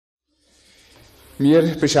Wir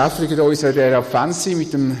beschäftigen uns in der Adventszeit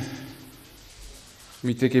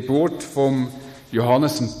mit der Geburt von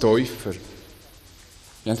Johannes dem Täufer.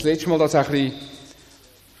 Wir haben das letzte Mal das ein bisschen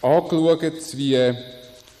angeschaut, wie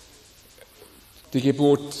die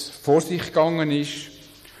Geburt vor sich gegangen ist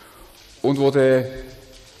und wo der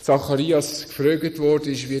Zacharias gefragt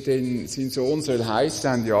wurde, wie denn sein Sohn soll heissen,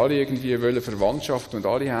 haben ja alle irgendwie wollen Verwandtschaft und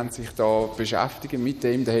alle haben sich da beschäftigen mit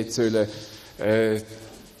dem, der hätte sollen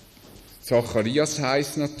Zacharias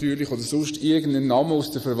heissen natürlich oder sonst irgendeinen Namen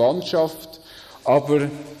aus der Verwandtschaft, aber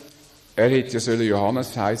er hätte ja sollen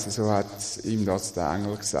Johannes heissen, so hat ihm das der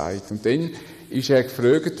Engel gesagt. Und dann ist er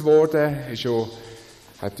gefragt worden,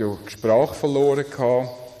 hat ja die Sprache verloren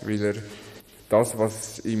gehabt, weil er das,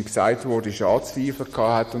 was ihm gesagt wurde, anzweifeln gehabt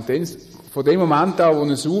hat. Und dann, von dem Moment an, wo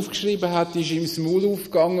er es aufgeschrieben hat, ist ihm das Maul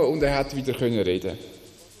aufgegangen und er hat wieder reden.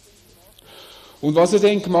 Und was er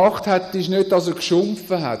dann gemacht hat, ist nicht, dass er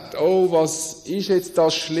geschumpfen hat. Oh, was ist jetzt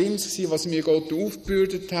das Schlimmste, was mir Gott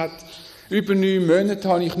aufgebürdet hat? Über 9 Monate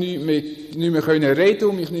habe ich nicht mehr reden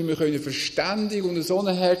und mich nicht mehr verständigen und so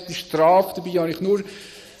eine harte Strafe. Dabei habe ich nur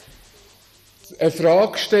eine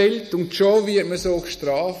Frage gestellt und schon wird man so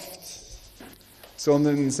gestraft.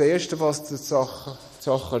 Sondern das Erste, was der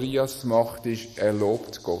Zacharias macht, ist, er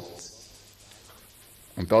lobt Gott.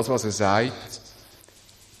 Und das, was er sagt,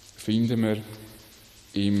 finden wir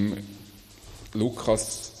im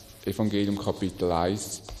Lukas Evangelium Kapitel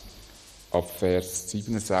 1 ab Vers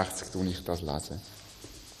 67, tue ich das lesen.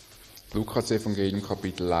 Lukas Evangelium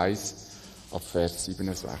Kapitel 1 ab Vers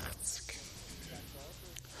 67.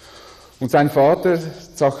 Und sein Vater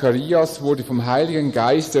Zacharias wurde vom Heiligen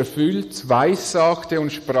Geist erfüllt, weissagte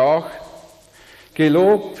und sprach: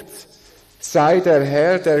 Gelobt sei der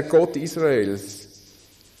Herr, der Gott Israels,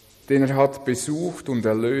 denn er hat besucht und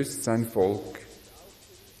erlöst sein Volk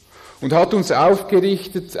und hat uns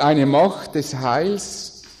aufgerichtet eine Macht des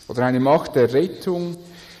Heils oder eine Macht der Rettung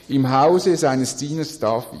im Hause seines Dieners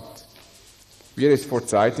David, wie er es vor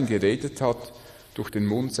Zeiten geredet hat durch den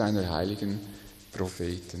Mund seiner heiligen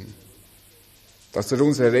Propheten. Dass er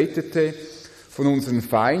uns errettete von unseren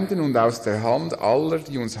Feinden und aus der Hand aller,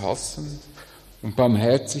 die uns hassen, und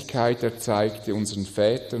Barmherzigkeit erzeigte unseren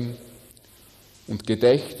Vätern und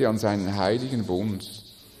gedächte an seinen heiligen Bund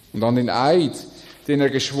und an den Eid, den er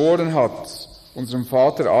geschworen hat, unserem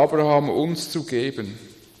Vater Abraham uns zu geben,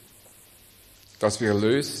 dass wir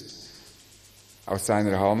erlöst aus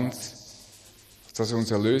seiner Hand, dass er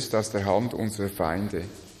uns erlöst aus der Hand unserer Feinde.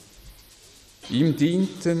 Ihm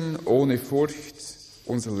dienten ohne Furcht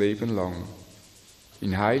unser Leben lang,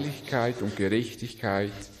 in Heiligkeit und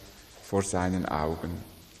Gerechtigkeit vor seinen Augen.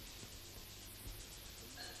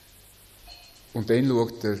 Und dann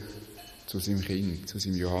schaut er zu seinem Kind, zu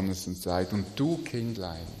seinem Johannes und sagt: Und du,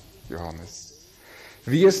 Kindlein, Johannes,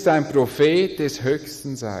 wirst ein Prophet des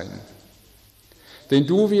Höchsten sein, denn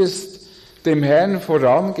du wirst dem Herrn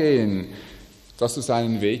vorangehen, dass du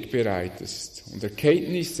seinen Weg bereitest und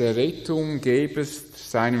Erkenntnis der Rettung gebest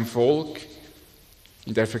seinem Volk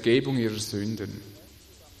in der Vergebung ihrer Sünden.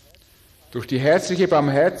 Durch die herzliche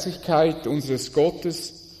Barmherzigkeit unseres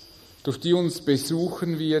Gottes, durch die uns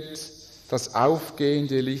besuchen wird das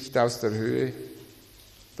aufgehende Licht aus der Höhe,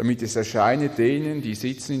 damit es erscheine denen, die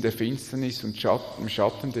sitzen in der Finsternis und im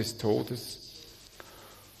Schatten des Todes,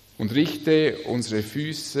 und richte unsere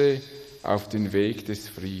Füße auf den Weg des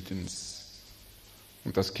Friedens.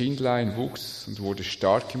 Und das Kindlein wuchs und wurde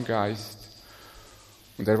stark im Geist,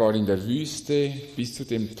 und er war in der Wüste bis zu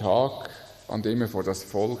dem Tag, an dem er vor das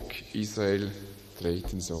Volk Israel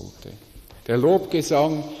treten sollte. Der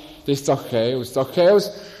Lobgesang des Zachäus.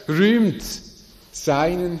 Zachäus rühmt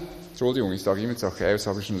seinen, Entschuldigung, ich sage immer Zachäus,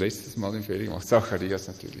 habe ich schon letztes Mal im Fehler gemacht, Zacharias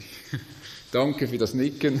natürlich. Danke für das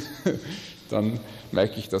Nicken, dann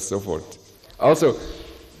merke ich das sofort. Also,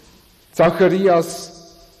 Zacharias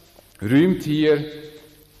rühmt hier,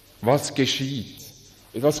 was geschieht.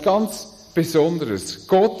 Etwas ganz Besonderes.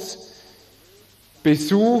 Gott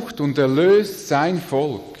besucht und erlöst sein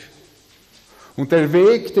Volk. Und der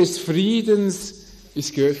Weg des Friedens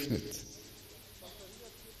ist geöffnet.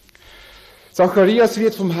 Zacharias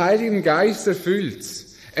wird vom Heiligen Geist erfüllt.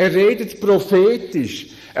 Er redet prophetisch.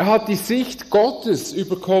 Er hat die Sicht Gottes,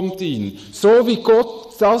 überkommt ihn. So wie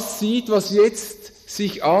Gott das sieht, was jetzt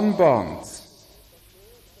sich anbahnt.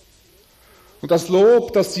 Und das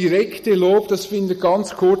Lob, das direkte Lob, das findet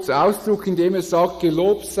ganz kurz Ausdruck, indem er sagt: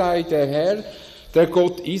 Gelobt sei der Herr, der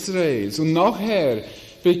Gott Israels. Und nachher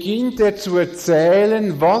beginnt er zu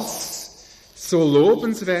erzählen, was so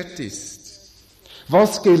lobenswert ist,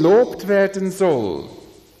 was gelobt werden soll.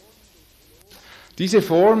 Diese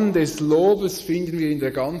Form des Lobes finden wir in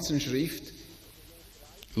der ganzen Schrift.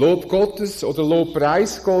 Lob Gottes oder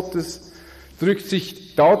Lobpreis Gottes drückt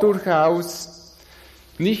sich dadurch aus,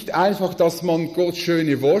 nicht einfach, dass man Gott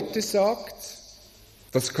schöne Worte sagt,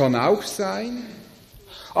 das kann auch sein,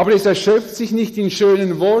 aber es erschöpft sich nicht in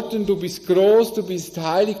schönen Worten, du bist groß, du bist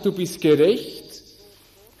heilig, du bist gerecht,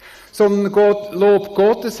 sondern Lob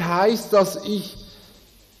Gottes heißt, dass ich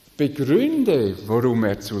begründe, warum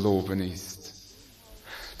er zu loben ist.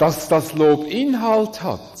 Dass das Lob Inhalt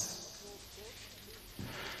hat.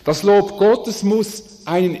 Das Lob Gottes muss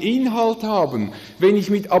einen Inhalt haben. Wenn ich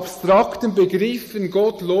mit abstrakten Begriffen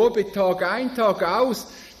Gott lobe, Tag ein, Tag aus,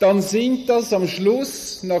 dann sind das am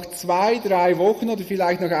Schluss, nach 2, 3 Wochen oder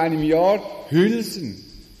vielleicht nach einem Jahr, Hülsen.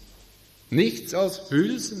 Nichts als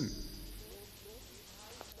Hülsen.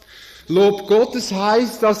 Lob Gottes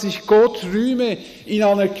heißt, dass ich Gott rühme, ihn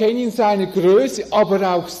anerkenne seiner Größe,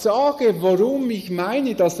 aber auch sage, warum ich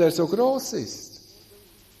meine, dass er so groß ist.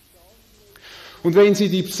 Und wenn Sie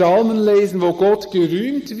die Psalmen lesen, wo Gott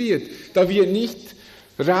gerühmt wird, da wird nicht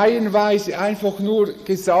reihenweise einfach nur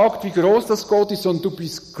gesagt, wie groß das Gott ist, sondern du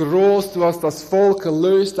bist groß, du hast das Volk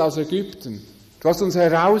erlöst aus Ägypten, du hast uns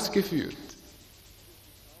herausgeführt.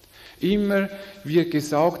 Immer wird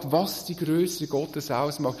gesagt, was die Größe Gottes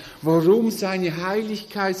ausmacht, warum seine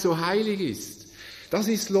Heiligkeit so heilig ist. Das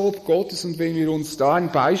ist Lob Gottes. Und wenn wir uns da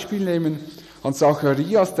ein Beispiel nehmen an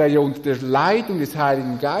Zacharias, der ja unter der Leitung des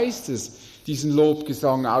Heiligen Geistes diesen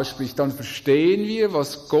Lobgesang ausspricht, dann verstehen wir,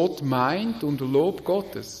 was Gott meint unter Lob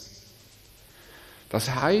Gottes.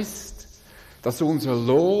 Das heißt, dass unser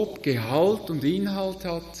Lob Gehalt und Inhalt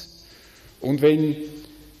hat. Und wenn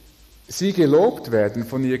Sie gelobt werden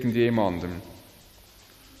von irgendjemandem,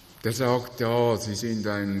 der sagt, ja, Sie sind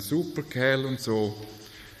ein super Kerl und so,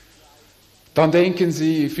 dann denken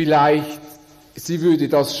Sie vielleicht, Sie würde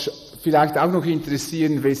das vielleicht auch noch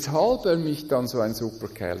interessieren, weshalb er mich dann so ein super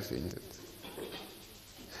Kerl findet.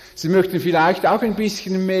 Sie möchten vielleicht auch ein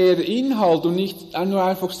bisschen mehr Inhalt und nicht nur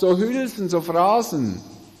einfach so Hülsen, so Phrasen.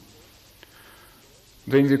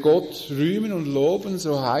 Wenn wir Gott rühmen und loben,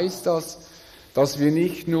 so heißt das, dass wir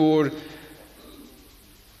nicht nur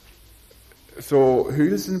so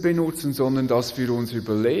Hülsen benutzen, sondern dass wir uns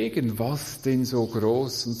überlegen, was denn so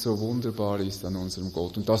groß und so wunderbar ist an unserem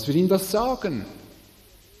Gott und dass wir ihm das sagen.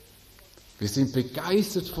 Wir sind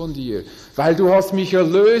begeistert von dir, weil du hast mich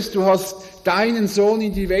erlöst, du hast deinen Sohn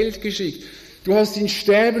in die Welt geschickt, du hast ihn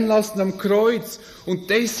sterben lassen am Kreuz und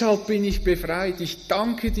deshalb bin ich befreit. Ich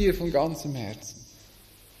danke dir von ganzem Herzen.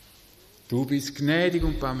 Du bist gnädig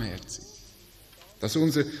und barmherzig. Dass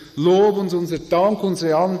unser Lob und unser Dank,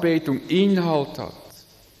 unsere Anbetung Inhalt hat.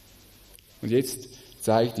 Und jetzt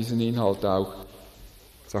zeigt diesen Inhalt auch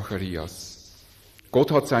Zacharias.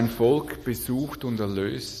 Gott hat sein Volk besucht und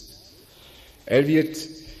erlöst. Er wird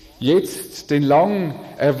jetzt den lang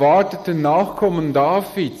erwarteten Nachkommen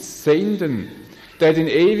Davids senden, der den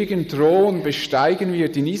ewigen Thron besteigen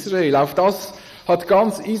wird in Israel. Auf das hat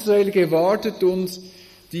ganz Israel gewartet und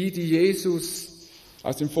die Jesus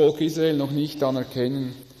aus dem Volk Israel noch nicht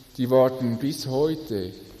anerkennen, die warten bis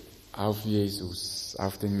heute auf Jesus,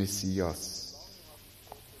 auf den Messias.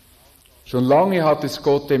 Schon lange hat es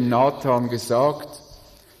Gott dem Nathan gesagt,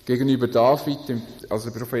 gegenüber David, also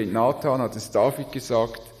der Prophet Nathan hat es David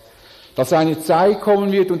gesagt, dass eine Zeit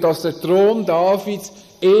kommen wird und dass der Thron Davids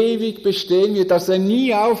ewig bestehen wird, dass er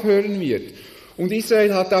nie aufhören wird. Und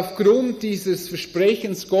Israel hat aufgrund dieses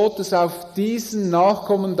Versprechens Gottes auf diesen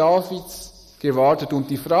Nachkommen Davids gewartet. Und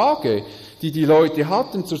die Frage, die die Leute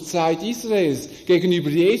hatten zur Zeit Israels gegenüber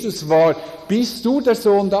Jesus war, bist du der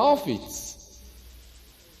Sohn Davids?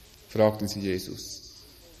 Fragten sie Jesus.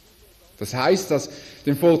 Das heißt, dass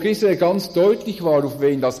dem Volk Israel ganz deutlich war, auf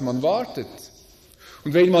wen das man wartet.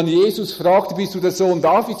 Und wenn man Jesus fragte, bist du der Sohn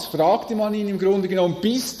Davids, fragte man ihn im Grunde genommen,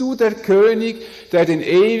 bist du der König, der den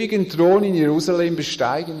ewigen Thron in Jerusalem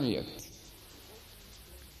besteigen wird?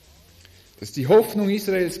 Das ist die Hoffnung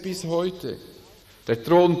Israels bis heute. Der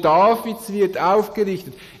Thron Davids wird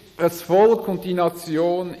aufgerichtet. Das Volk und die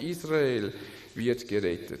Nation Israel wird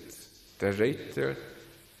gerettet. Der Retter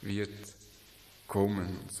wird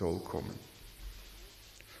kommen und soll kommen.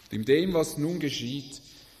 Und in dem, was nun geschieht,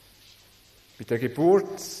 mit der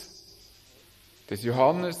Geburt des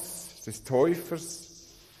Johannes, des Täufers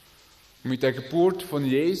und mit der Geburt von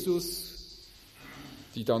Jesus,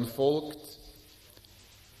 die dann folgt,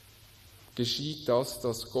 geschieht das,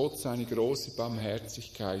 dass Gott seine große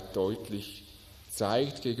Barmherzigkeit deutlich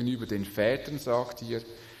zeigt gegenüber den Vätern, sagt hier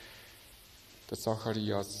der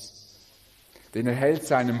Zacharias. Denn er hält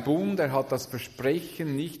seinen Bund, er hat das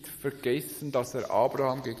Versprechen nicht vergessen, das er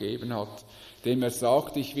Abraham gegeben hat, dem er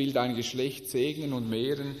sagte, ich will dein Geschlecht segnen und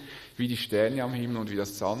mehren, wie die Sterne am Himmel und wie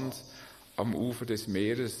das Sand am Ufer des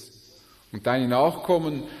Meeres. Und deine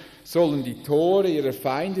Nachkommen sollen die Tore ihrer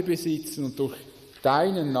Feinde besitzen und durch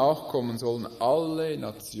deinen Nachkommen sollen alle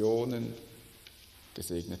Nationen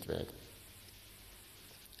gesegnet werden.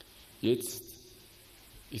 Jetzt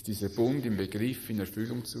ist dieser Bund im Begriff, in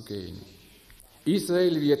Erfüllung zu gehen.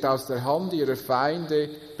 Israel wird aus der Hand ihrer Feinde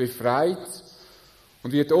befreit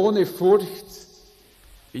und wird ohne Furcht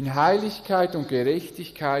in Heiligkeit und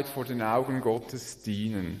Gerechtigkeit vor den Augen Gottes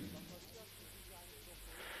dienen.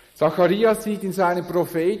 Zacharias sieht in seiner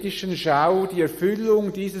prophetischen Schau die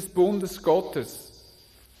Erfüllung dieses Bundes Gottes,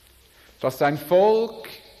 dass sein Volk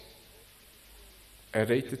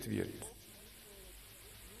errettet wird.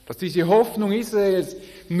 Dass diese Hoffnung Israels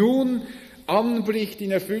nun anbricht,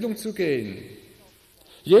 in Erfüllung zu gehen.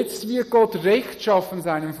 Jetzt wird Gott Recht schaffen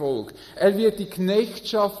seinem Volk. Er wird die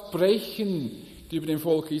Knechtschaft brechen, die über dem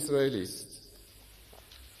Volk Israel ist.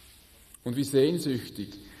 Und wie sehnsüchtig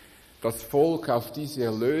das Volk auf diese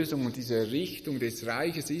Erlösung und diese Errichtung des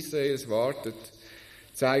Reiches Israels wartet,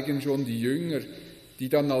 zeigen schon die Jünger, die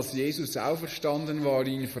dann, als Jesus auferstanden war,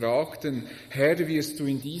 ihn fragten: Herr, wirst du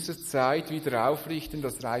in dieser Zeit wieder aufrichten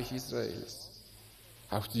das Reich Israels?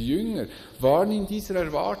 Auch die Jünger waren in dieser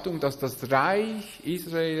Erwartung, dass das Reich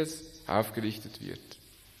Israels aufgerichtet wird.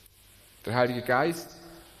 Der Heilige Geist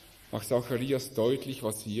macht Zacharias deutlich,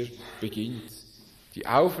 was hier beginnt. Die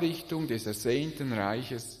Aufrichtung des ersehnten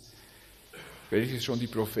Reiches, welches schon die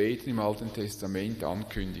Propheten im Alten Testament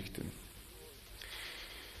ankündigten.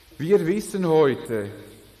 Wir wissen heute,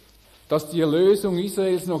 dass die Erlösung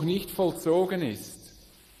Israels noch nicht vollzogen ist.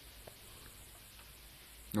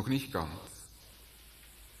 Noch nicht ganz.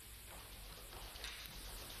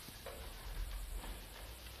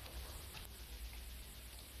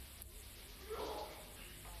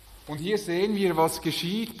 Und hier sehen wir, was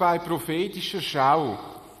geschieht bei prophetischer Schau.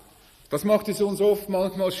 Das macht es uns oft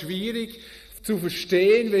manchmal schwierig zu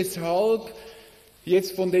verstehen, weshalb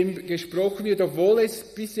jetzt von dem gesprochen wird, obwohl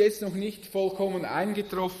es bis jetzt noch nicht vollkommen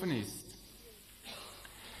eingetroffen ist.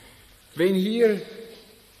 Wenn hier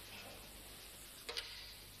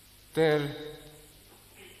der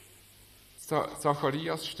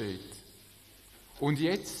Zacharias steht und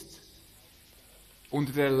jetzt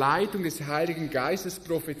unter der Leitung des Heiligen Geistes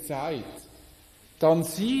prophezeit, dann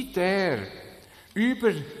sieht er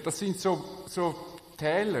das sind so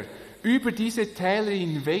Täler, über diese Täler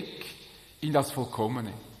hinweg in das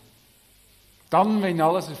Vollkommene. Dann, wenn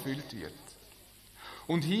alles erfüllt wird.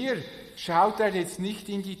 Und hier schaut er jetzt nicht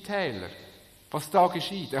in die Täler, was da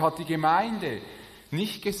geschieht. Er hat die Gemeinde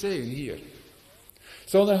nicht gesehen hier,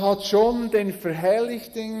 sondern hat schon den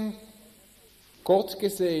verherrlichten Gott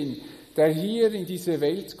gesehen, der hier in diese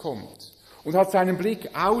Welt kommt und hat seinen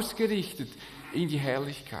Blick ausgerichtet in die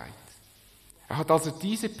Herrlichkeit. Er hat also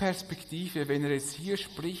diese Perspektive, wenn er jetzt hier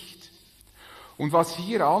spricht. Und was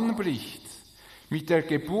hier anbricht, mit der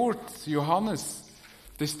Geburt Johannes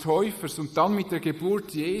des Täufers und dann mit der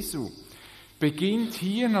Geburt Jesu, beginnt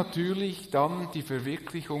hier natürlich dann die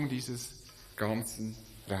Verwirklichung dieses ganzen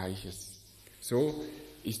Reiches. So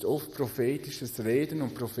ist oft prophetisches Reden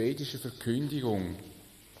und prophetische Verkündigung.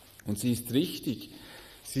 Und sie ist richtig.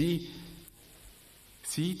 Sie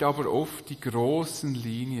sieht aber oft die großen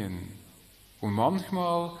Linien. Und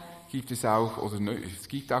manchmal gibt es auch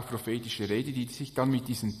prophetische Rede, die sich dann mit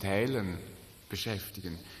diesen Tälern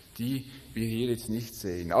beschäftigen, die wir hier jetzt nicht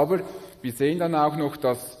sehen. Aber wir sehen dann auch noch,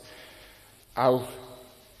 dass auch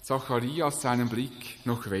Zacharias seinen Blick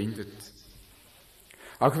noch wendet.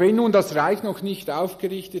 Auch wenn nun das Reich noch nicht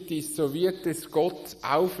aufgerichtet ist, so wird es Gott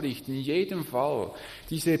aufrichten, in jedem Fall.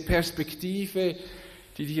 Diese Perspektive,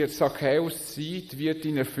 die hier Zachäus sieht, wird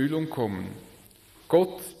in Erfüllung kommen.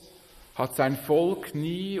 Gott hat sein Volk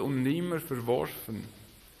nie und nimmer verworfen.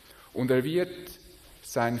 Und er wird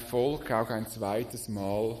sein Volk auch ein zweites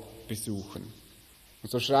Mal besuchen.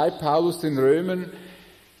 Und so schreibt Paulus den Römern,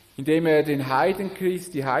 indem er die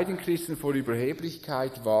Heidenchristen vor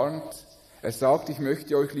Überheblichkeit warnt. Er sagt: Ich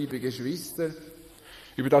möchte euch, liebe Geschwister,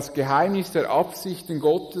 über das Geheimnis der Absichten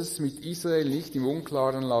Gottes mit Israel nicht im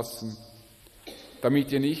Unklaren lassen,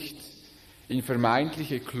 damit ihr nicht in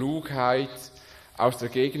vermeintliche Klugheit aus der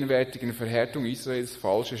gegenwärtigen Verhärtung Israels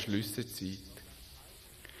falsche Schlüsse zieht.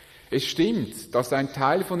 Es stimmt, dass ein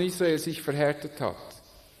Teil von Israel sich verhärtet hat,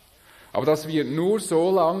 aber das wird nur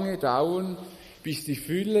so lange dauern, bis die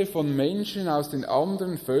Fülle von Menschen aus den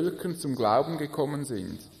anderen Völkern zum Glauben gekommen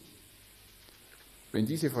sind. Wenn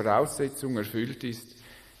diese Voraussetzung erfüllt ist,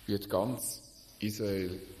 wird ganz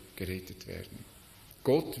Israel gerettet werden.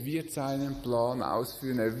 Gott wird seinen Plan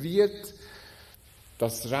ausführen. Er wird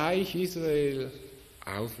das Reich Israel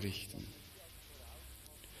aufrichten.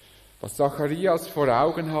 Was Zacharias vor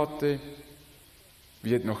Augen hatte,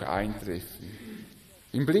 wird noch eintreffen.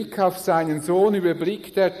 Im Blick auf seinen Sohn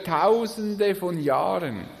überblickt er Tausende von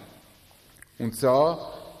Jahren und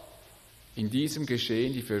sah in diesem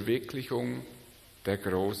Geschehen die Verwirklichung der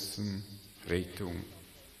großen Rettung.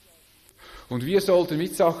 Und wir sollten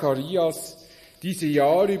mit Zacharias diese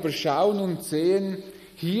Jahre überschauen und sehen,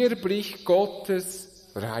 hier bricht Gottes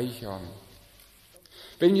Reich an.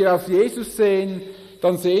 Wenn wir auf Jesus sehen,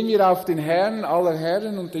 dann sehen wir auf den Herrn aller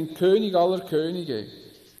Herren und den König aller Könige.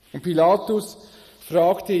 Und Pilatus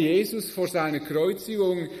fragte Jesus vor seiner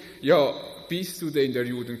Kreuzigung, ja, bist du denn der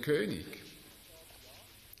Judenkönig?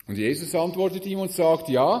 Und Jesus antwortet ihm und sagt,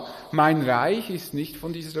 ja, mein Reich ist nicht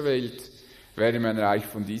von dieser Welt. Wäre mein Reich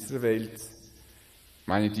von dieser Welt,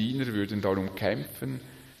 meine Diener würden darum kämpfen,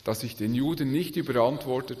 dass ich den Juden nicht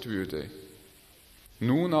überantwortet würde.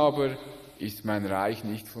 Nun aber ist mein Reich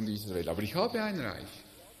nicht von dieser Welt. Aber ich habe ein Reich,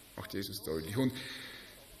 macht Jesus deutlich. Und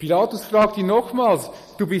Pilatus fragt ihn nochmals,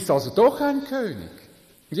 du bist also doch ein König?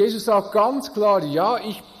 Und Jesus sagt ganz klar, ja,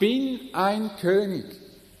 ich bin ein König.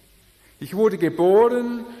 Ich wurde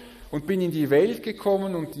geboren und bin in die Welt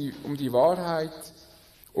gekommen, um die Wahrheit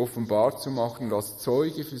offenbar zu machen und als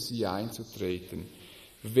Zeuge für sie einzutreten.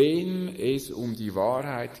 Wem es um die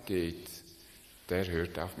Wahrheit geht, der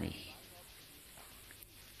hört auf mich.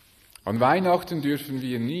 An Weihnachten dürfen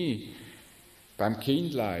wir nie beim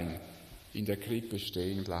Kindlein in der Krippe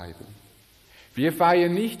stehen bleiben. Wir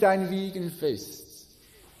feiern nicht ein Wiegenfest.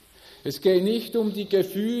 Es geht nicht um die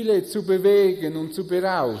Gefühle zu bewegen und zu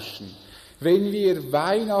berauschen. Wenn wir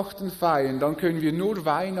Weihnachten feiern, dann können wir nur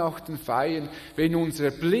Weihnachten feiern, wenn unser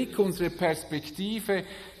Blick, unsere Perspektive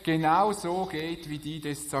genau so geht wie die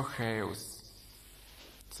des Zacharias,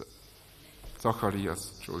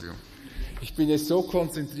 Entschuldigung. Ich bin jetzt so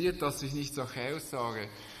konzentriert, dass ich nicht Zachäus sage,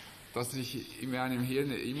 dass ich in meinem Hirn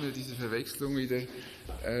immer diese Verwechslung wieder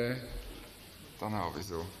dann habe.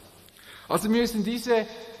 So. Also wir müssen diese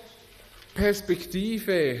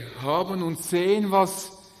Perspektive haben und sehen,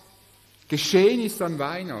 was geschehen ist an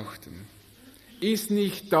Weihnachten. Ist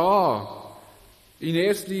nicht da in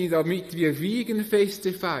erster Linie, damit wir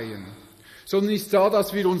Wiegenfeste feiern, sondern ist da,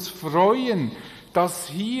 dass wir uns freuen, dass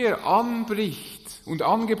hier anbricht und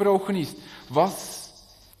angebrochen ist, was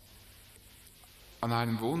an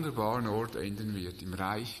einem wunderbaren Ort enden wird, im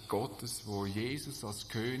Reich Gottes, wo Jesus als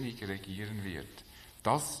König regieren wird.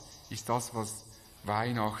 Das ist das, was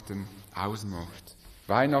Weihnachten ausmacht.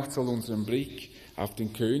 Weihnachten soll unseren Blick auf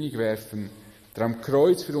den König werfen, der am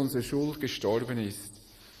Kreuz für unsere Schuld gestorben ist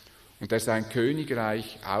und der sein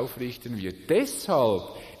Königreich aufrichten wird. Deshalb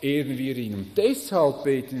ehren wir ihn und deshalb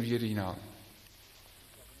beten wir ihn an.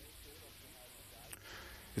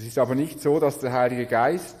 Es ist aber nicht so, dass der Heilige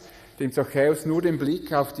Geist dem Zachäus nur den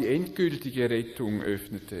Blick auf die endgültige Rettung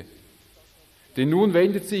öffnete. Denn nun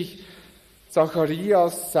wendet sich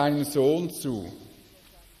Zacharias seinem Sohn zu.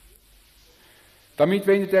 Damit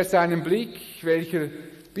wendet er seinen Blick, welcher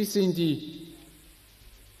bis in die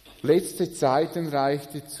letzte Zeiten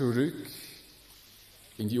reichte, zurück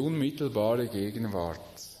in die unmittelbare Gegenwart.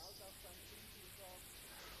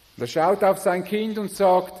 Und er schaut auf sein Kind und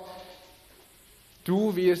sagt,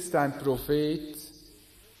 du wirst ein Prophet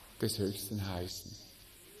des Höchsten heißen.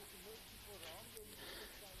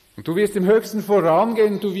 Und du wirst dem Höchsten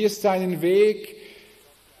vorangehen, du wirst seinen Weg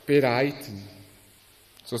bereiten.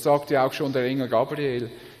 So sagte auch schon der Engel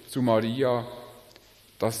Gabriel zu Maria,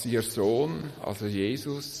 dass ihr Sohn, also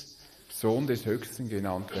Jesus, Sohn des Höchsten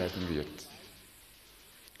genannt werden wird.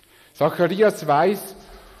 Zacharias weiß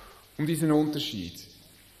um diesen Unterschied.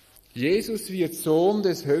 Jesus wird Sohn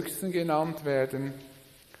des Höchsten genannt werden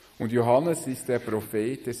und Johannes ist der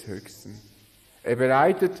Prophet des Höchsten. Er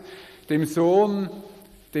bereitet dem Sohn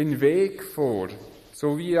den Weg vor,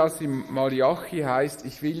 so wie es im Malachi heißt,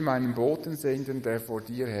 ich will meinen Boten senden, der vor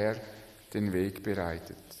dir her den Weg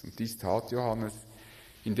bereitet. Und dies tat Johannes,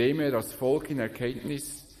 indem er das Volk in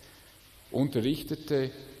Erkenntnis unterrichtete,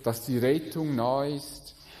 dass die Rettung nahe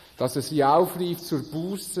ist, dass er sie aufrief zur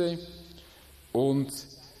Buße und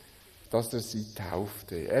dass er sie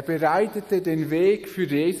taufte. Er bereitete den Weg für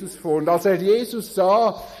Jesus vor. Und als er Jesus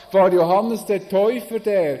sah, war Johannes der Täufer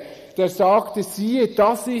der sagte, siehe,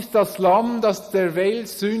 das ist das Lamm, das der Welt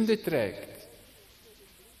Sünde trägt.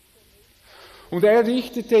 Und er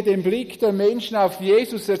richtete den Blick der Menschen auf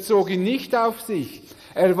Jesus, er zog ihn nicht auf sich.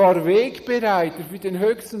 Er war Wegbereiter für den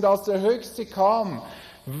Höchsten, und als der Höchste kam,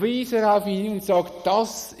 wies er auf ihn und sagt,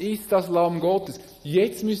 das ist das Lamm Gottes.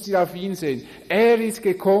 Jetzt müsst ihr auf ihn sehen. Er ist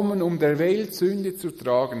gekommen, um der Welt Sünde zu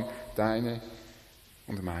tragen, deine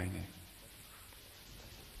und meine.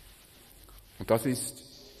 Und das ist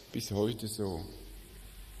bis heute so.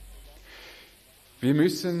 Wir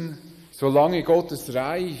müssen solange Gottes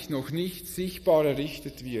Reich noch nicht sichtbar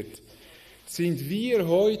errichtet wird, sind wir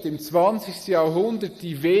heute im 20. Jahrhundert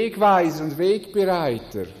die Wegweiser und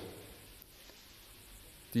Wegbereiter,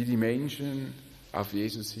 die die Menschen auf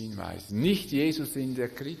Jesus hinweisen. Nicht Jesus in der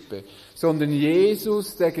Krippe, sondern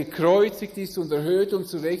Jesus, der gekreuzigt ist und erhöht und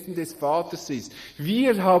zu Rechten des Vaters ist.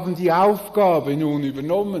 Wir haben die Aufgabe nun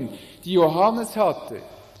übernommen, die Johannes hatte.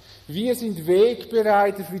 Wir sind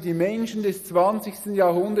Wegbereiter für die Menschen des 20.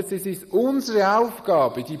 Jahrhunderts. Es ist unsere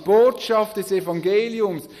Aufgabe, die Botschaft des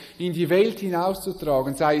Evangeliums in die Welt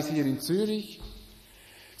hinauszutragen, sei es hier in Zürich,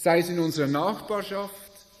 sei es in unserer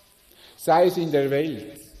Nachbarschaft, sei es in der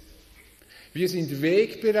Welt. Wir sind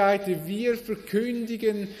Wegbereiter, wir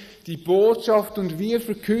verkündigen die Botschaft und wir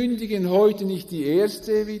verkündigen heute nicht die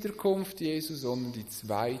erste Wiederkunft Jesu, sondern die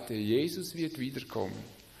zweite. Jesus wird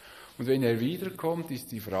wiederkommen. Und wenn er wiederkommt,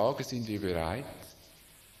 ist die Frage, sind wir bereit?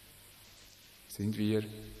 Sind wir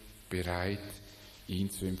bereit, ihn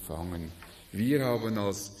zu empfangen? Wir haben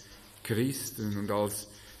als Christen und als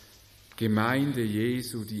Gemeinde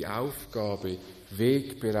Jesu die Aufgabe,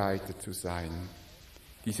 Wegbereiter zu sein.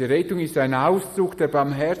 Diese Rettung ist ein Ausdruck der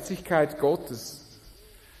Barmherzigkeit Gottes.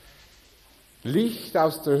 Licht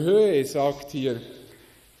aus der Höhe, sagt hier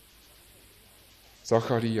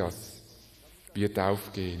Zacharias, wird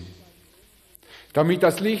aufgehen. Damit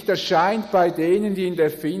das Licht erscheint bei denen, die in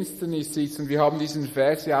der Finsternis sitzen. Wir haben diesen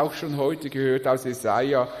Vers ja auch schon heute gehört aus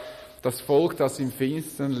Jesaja. Das Volk, das im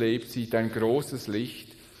Finstern lebt, sieht ein großes Licht.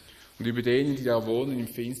 Und über denen, die da wohnen im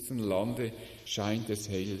finstern Lande, scheint es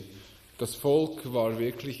hell. Das Volk war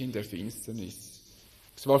wirklich in der Finsternis.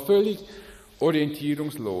 Es war völlig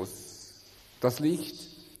orientierungslos. Das Licht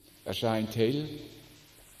erscheint hell,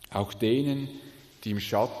 auch denen, die im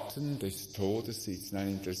Schatten des Todes sitzen.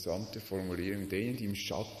 Eine interessante Formulierung. Denen, die im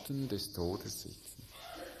Schatten des Todes sitzen.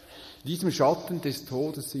 In diesem Schatten des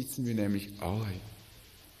Todes sitzen wir nämlich alle.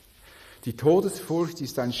 Die Todesfurcht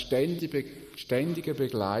ist ein ständiger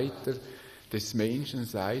Begleiter des Menschen,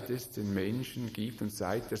 seit es den Menschen gibt und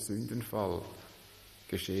seit der Sündenfall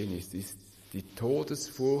geschehen ist die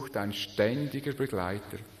Todesfurcht ein ständiger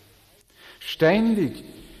Begleiter. Ständig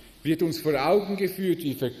wird uns vor Augen geführt,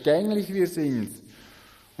 wie vergänglich wir sind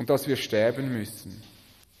und dass wir sterben müssen.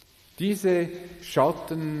 Diese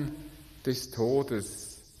Schatten des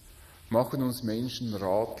Todes machen uns Menschen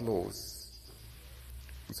ratlos.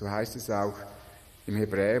 Und so heißt es auch im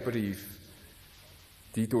Hebräerbrief,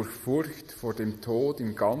 die durch Furcht vor dem Tod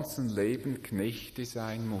im ganzen Leben Knechte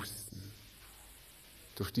sein mussten.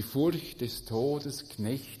 Durch die Furcht des Todes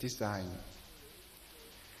Knechte sein.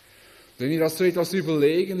 Wenn wir das so etwas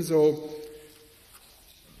überlegen, so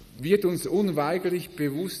wird uns unweigerlich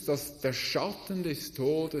bewusst, dass der Schatten des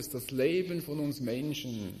Todes das Leben von uns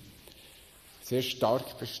Menschen sehr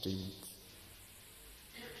stark bestimmt.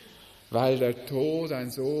 Weil der Tod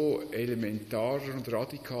ein so elementarer und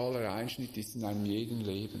radikaler Einschnitt ist in einem jeden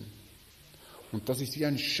Leben. Und das ist wie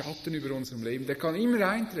ein Schatten über unserem Leben, der kann immer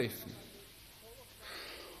eintreffen.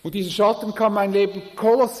 Und dieser Schatten kann mein Leben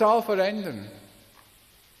kolossal verändern.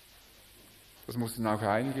 Das mussten auch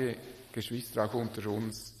einige Geschwister, auch unter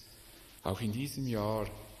uns, auch in diesem Jahr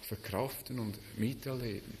verkraften und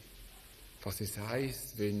miterleben. Was es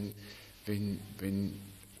heißt, wenn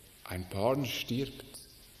ein Paar stirbt,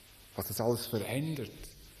 was das alles verändert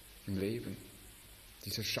im Leben.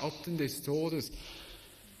 Dieser Schatten des Todes,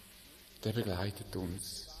 der begleitet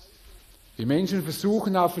uns. Wir Menschen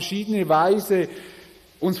versuchen auf verschiedene Weise,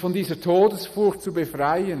 uns von dieser Todesfurcht zu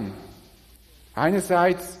befreien.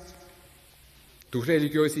 Einerseits durch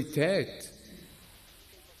Religiosität.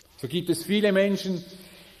 So gibt es viele Menschen,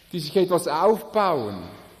 die sich etwas aufbauen.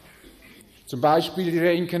 Zum Beispiel die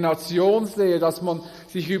Reinkarnationslehre, dass man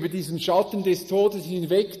sich über diesen Schatten des Todes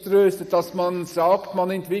hinwegtröstet, dass man sagt,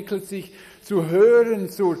 man entwickelt sich zu höheren,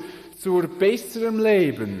 zu besserem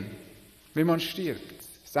Leben, wenn man stirbt.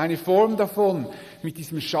 Das ist eine Form davon, mit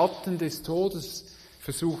diesem Schatten des Todes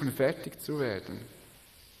versuchen, fertig zu werden.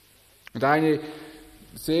 Und eine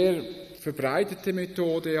sehr verbreitete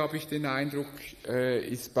Methode, habe ich den Eindruck,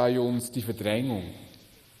 ist bei uns die Verdrängung.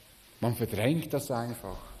 Man verdrängt das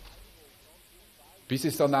einfach. Bis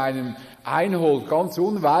es dann einem einholt, ganz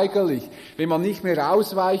unweigerlich, wenn man nicht mehr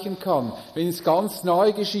ausweichen kann, wenn es ganz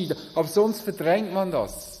neu geschieht. Aber sonst verdrängt man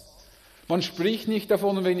das. Man spricht nicht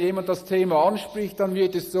davon, und wenn jemand das Thema anspricht, dann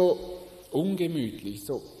wird es so ungemütlich,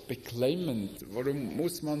 so beklemmend. Warum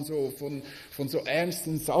muss man so von so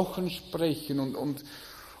ernsten Sachen sprechen?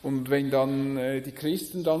 Und wenn dann die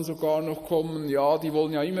Christen dann sogar noch kommen, ja, die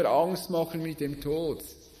wollen ja immer Angst machen mit dem Tod.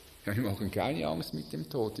 Ja, wir machen keine Angst mit dem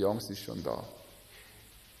Tod, die Angst ist schon da.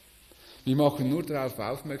 Wir machen nur darauf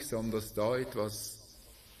aufmerksam, dass da etwas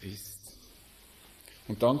ist.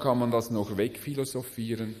 Und dann kann man das noch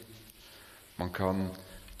wegphilosophieren. Man kann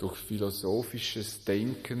durch philosophisches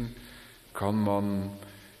Denken, kann man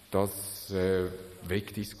das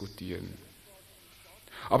wegdiskutieren.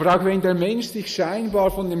 Aber auch wenn der Mensch sich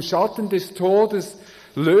scheinbar von dem Schatten des Todes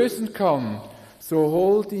lösen kann, so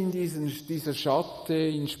holt ihn dieser Schatten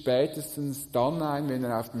ihn spätestens dann ein, wenn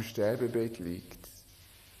er auf dem Sterbebett liegt.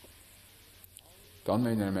 Dann,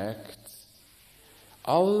 wenn er merkt,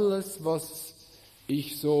 alles, was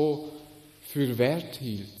ich so für wert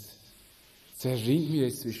hielt, zerrinnt mir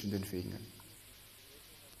jetzt zwischen den Fingern.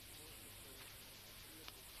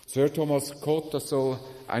 Sir Thomas Scott, das soll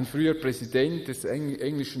ein früher Präsident des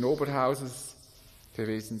englischen Oberhauses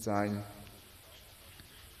gewesen sein.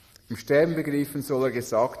 Im Sterben begriffen soll er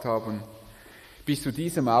gesagt haben, bis zu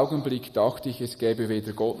diesem Augenblick dachte ich, es gäbe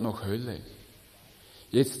weder Gott noch Hölle.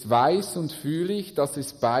 Jetzt weiß und fühle ich, dass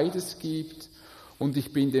es beides gibt und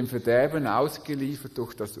ich bin dem Verderben ausgeliefert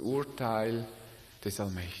durch das Urteil des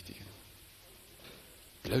Allmächtigen.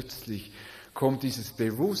 Plötzlich kommt dieses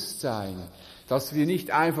Bewusstsein, dass wir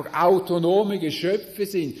nicht einfach autonome Geschöpfe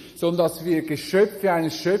sind, sondern dass wir Geschöpfe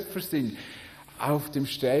eines Schöpfers sind, auf dem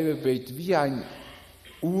Sterbebett wie ein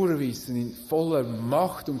Urwissen in voller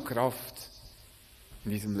Macht und Kraft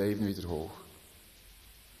in diesem Leben wieder hoch.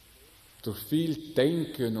 Durch viel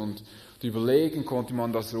Denken und Überlegen konnte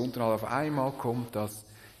man das runterhalten. Auf einmal kommt das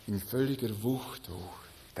in völliger Wucht hoch.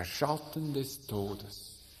 Der Schatten des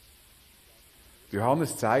Todes.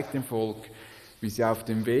 Johannes zeigt dem Volk, wie sie auf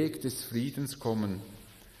dem Weg des Friedens kommen,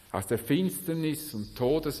 aus der Finsternis und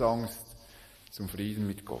Todesangst zum Frieden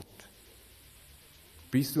mit Gott.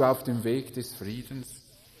 Bist du auf dem Weg des Friedens?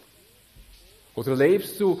 Oder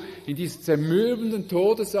lebst du in dieser zermürbenden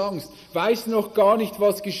Todesangst, weißt noch gar nicht,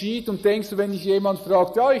 was geschieht und denkst du, wenn dich jemand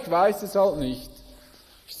fragt, ja, ich weiß es halt nicht.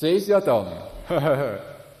 Ich sehe es ja dann.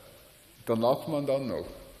 Dann lacht man dann noch.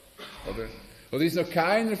 Oder ist noch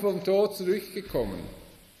keiner vom Tod zurückgekommen?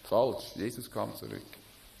 Falsch, Jesus kam zurück.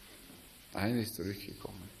 Einer ist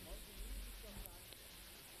zurückgekommen.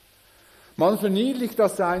 Man verniedlicht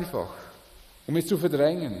das einfach, um es zu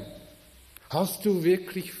verdrängen. Hast du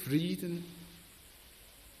wirklich Frieden?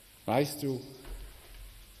 Weißt du,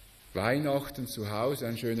 Weihnachten zu Hause,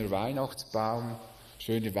 ein schöner Weihnachtsbaum,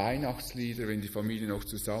 schöne Weihnachtslieder, wenn die Familie noch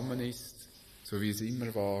zusammen ist, so wie es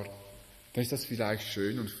immer war, dann ist das vielleicht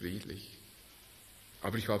schön und friedlich.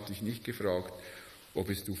 Aber ich habe dich nicht gefragt, ob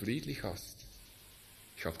es du friedlich hast.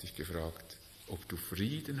 Ich habe dich gefragt, ob du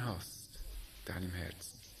Frieden hast in deinem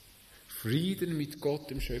Herzen. Frieden mit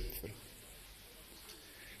Gott, dem Schöpfer.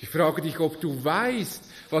 Ich frage dich, ob du weißt,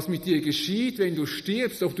 was mit dir geschieht, wenn du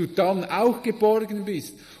stirbst, ob du dann auch geborgen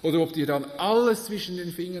bist oder ob dir dann alles zwischen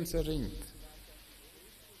den Fingern zerrinnt.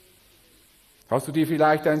 Hast du dir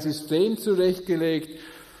vielleicht ein System zurechtgelegt,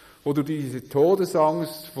 wo du diese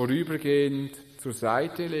Todesangst vorübergehend zur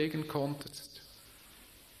Seite legen konntest?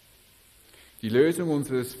 Die Lösung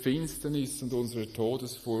unseres Finsternis und unserer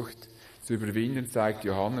Todesfurcht zu überwinden, zeigt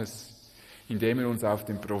Johannes, indem er uns auf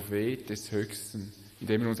den Prophet des Höchsten,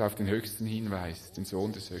 indem er uns auf den Höchsten hinweist, den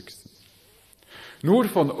Sohn des Höchsten. Nur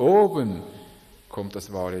von oben kommt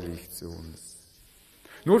das wahre Licht zu uns.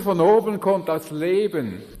 Nur von oben kommt das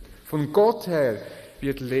Leben. Von Gott her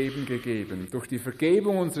wird Leben gegeben. Durch die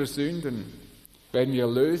Vergebung unserer Sünden werden wir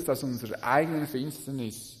erlöst aus unserer eigenen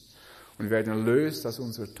Finsternis und werden erlöst aus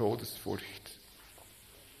unserer Todesfurcht.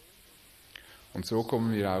 Und so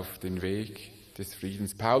kommen wir auf den Weg des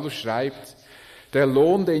Friedens. Paulus schreibt, der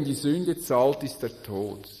Lohn, den die Sünde zahlt, ist der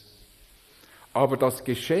Tod. Aber das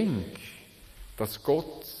Geschenk, das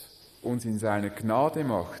Gott uns in seiner Gnade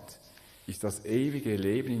macht, ist das ewige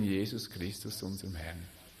Leben in Jesus Christus, unserem Herrn.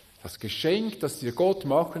 Das Geschenk, das dir Gott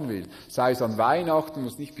machen will, sei es an Weihnachten,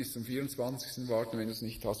 musst nicht bis zum 24. warten, wenn du es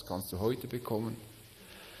nicht hast, kannst du heute bekommen.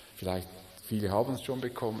 Vielleicht, viele haben es schon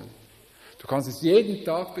bekommen. Du kannst es jeden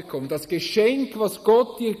Tag bekommen. Das Geschenk, was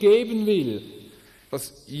Gott dir geben will,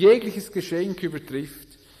 was jegliches Geschenk übertrifft,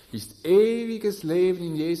 ist ewiges Leben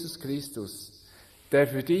in Jesus Christus, der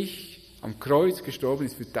für dich am Kreuz gestorben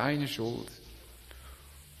ist, für deine Schuld.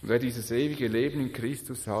 Und wer dieses ewige Leben in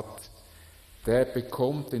Christus hat, der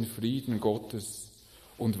bekommt den Frieden Gottes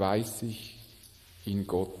und weiß sich in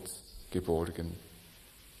Gott geborgen.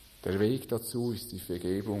 Der Weg dazu ist die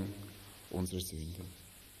Vergebung unserer Sünden.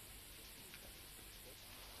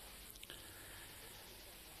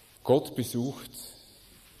 Gott besucht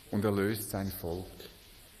und erlöst sein Volk.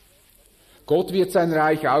 Gott wird sein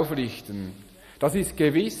Reich aufrichten. Das ist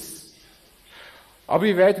gewiss. Aber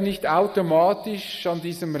wir werden nicht automatisch an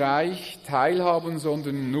diesem Reich teilhaben,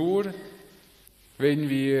 sondern nur, wenn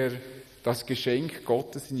wir das Geschenk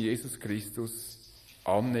Gottes in Jesus Christus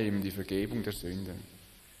annehmen, die Vergebung der Sünden.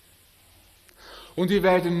 Und wir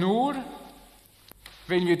werden nur,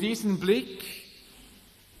 wenn wir diesen Blick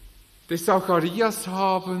des Zacharias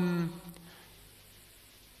haben,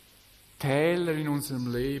 Täler in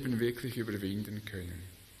unserem Leben wirklich überwinden können.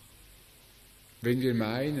 Wenn wir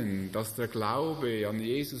meinen, dass der Glaube an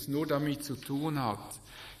Jesus nur damit zu tun hat,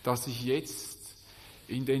 dass ich jetzt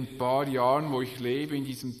in den paar Jahren, wo ich lebe, in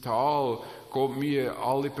diesem Tal, Gott mir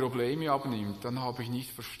alle Probleme abnimmt, dann habe ich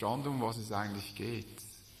nicht verstanden, um was es eigentlich geht.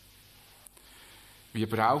 Wir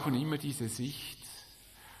brauchen immer diese Sicht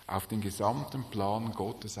auf den gesamten Plan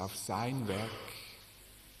Gottes, auf sein Werk.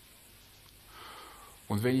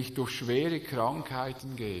 Und wenn ich durch schwere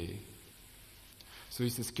Krankheiten gehe, so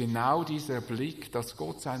ist es genau dieser Blick, dass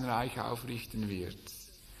Gott sein Reich aufrichten wird,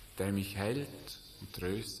 der mich hält und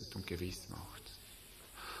tröstet und gewiss macht.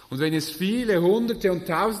 Und wenn es viele Hunderte und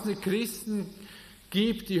Tausende Christen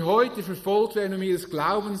gibt, die heute verfolgt werden um ihres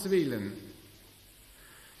Glaubens willen,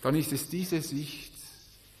 dann ist es diese Sicht,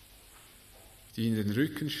 die in den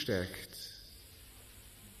Rücken stärkt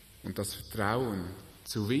und das Vertrauen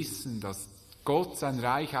zu wissen, dass Gott sein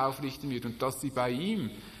Reich aufrichten wird und dass sie bei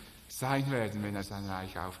ihm sein werden, wenn er sein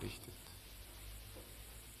Reich aufrichtet.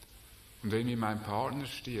 Und wenn mir mein Partner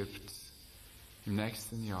stirbt im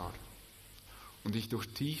nächsten Jahr und ich durch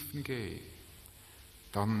Tiefen gehe,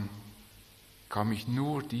 dann kann mich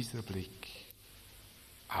nur dieser Blick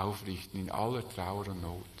aufrichten in aller Trauer und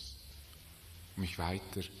Not und mich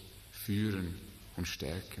weiter führen und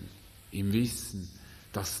stärken, im Wissen,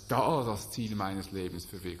 dass da das Ziel meines Lebens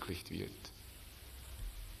verwirklicht wird.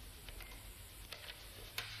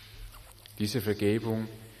 Diese Vergebung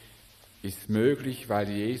ist möglich, weil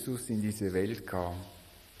Jesus in diese Welt kam.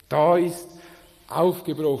 Da ist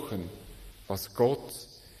aufgebrochen, was Gott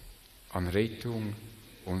an Rettung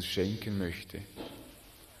uns schenken möchte.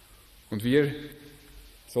 Und wir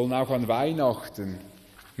sollen auch an Weihnachten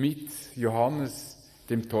mit Johannes,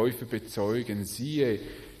 dem Täufer, bezeugen, siehe,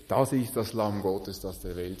 das ist das Lamm Gottes, das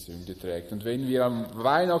der Welt Sünde trägt. Und wenn wir am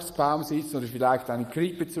Weihnachtsbaum sitzen oder vielleicht eine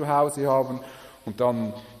Krippe zu Hause haben und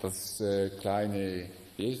dann das kleine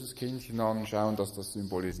Jesuskindchen anschauen, das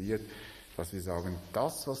symbolisiert, dass wir sagen,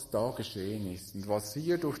 das, was da geschehen ist und was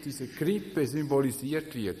hier durch diese Krippe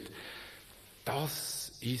symbolisiert wird,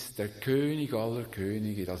 das ist der König aller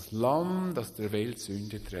Könige, das Lamm, das der Welt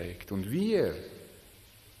Sünde trägt. Und wir,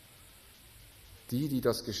 die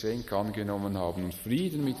das Geschenk angenommen haben und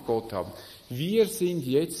Frieden mit Gott haben, wir sind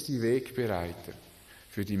jetzt die Wegbereiter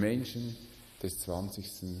für die Menschen des 20.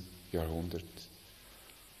 Jahrhunderts.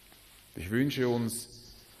 Ich wünsche uns,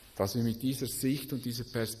 dass wir mit dieser Sicht und dieser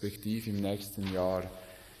Perspektive im nächsten Jahr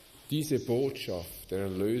diese Botschaft der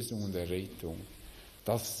Erlösung und der Rettung,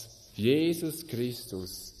 dass Jesus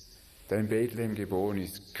Christus, der in Bethlehem geboren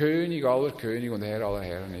ist, König aller Könige und Herr aller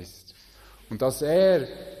Herren ist, und dass er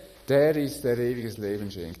der ist, der ewiges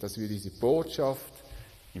Leben schenkt, dass wir diese Botschaft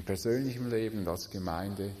im persönlichen Leben und als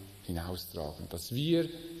Gemeinde hinaustragen, dass wir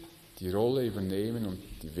die Rolle übernehmen und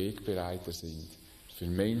die Wegbereiter sind für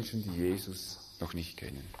Menschen, die Jesus noch nicht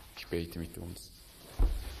kennen. Ich bete mit uns.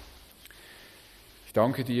 Ich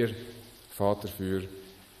danke dir, Vater, für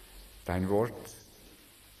dein Wort,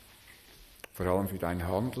 vor allem für dein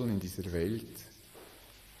Handeln in dieser Welt.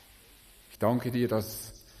 Ich danke dir,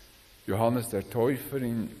 dass Johannes der Täufer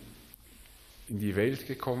in die Welt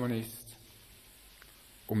gekommen ist,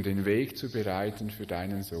 um den Weg zu bereiten für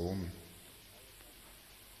deinen Sohn.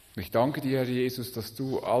 Und ich danke dir, Herr Jesus, dass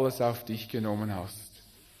du alles auf dich genommen hast,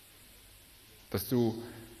 dass du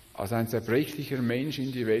als ein zerbrechlicher Mensch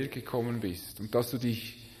in die Welt gekommen bist und dass du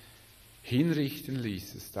dich hinrichten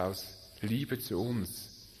ließest aus Liebe zu uns,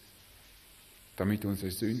 damit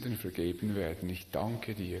unsere Sünden vergeben werden. Ich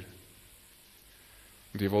danke dir.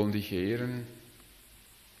 Und wir wollen dich ehren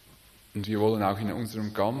und wir wollen auch in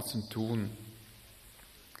unserem ganzen Tun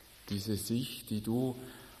diese Sicht, die du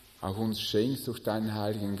auch uns schenkst durch deinen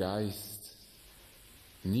Heiligen Geist,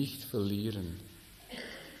 nicht verlieren.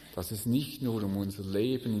 Dass es nicht nur um unser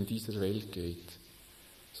Leben in dieser Welt geht,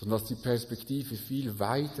 sondern dass die Perspektive viel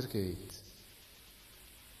weiter geht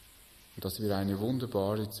und dass wir eine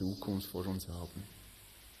wunderbare Zukunft vor uns haben.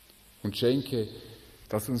 Und schenke,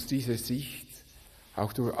 dass uns diese Sicht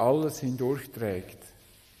auch durch alles hindurchträgt,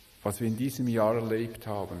 was wir in diesem Jahr erlebt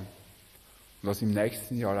haben und was im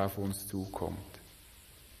nächsten Jahr auf uns zukommt.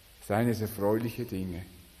 Seien es erfreuliche Dinge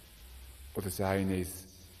oder seien es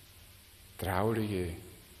traurige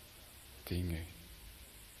Dinge,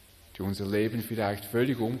 die unser Leben vielleicht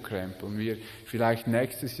völlig umkrempeln. Wir vielleicht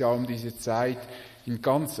nächstes Jahr um diese Zeit in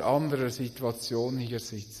ganz anderer Situation hier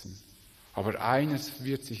sitzen. Aber eines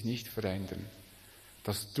wird sich nicht verändern,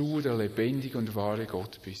 dass du der lebendige und wahre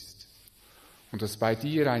Gott bist und dass bei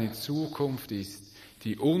dir eine Zukunft ist,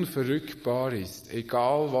 die unverrückbar ist,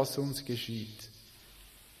 egal was uns geschieht.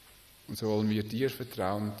 Und so wollen wir dir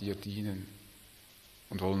vertrauen, dir dienen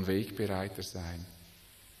und wollen Wegbereiter sein.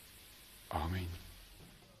 Amen.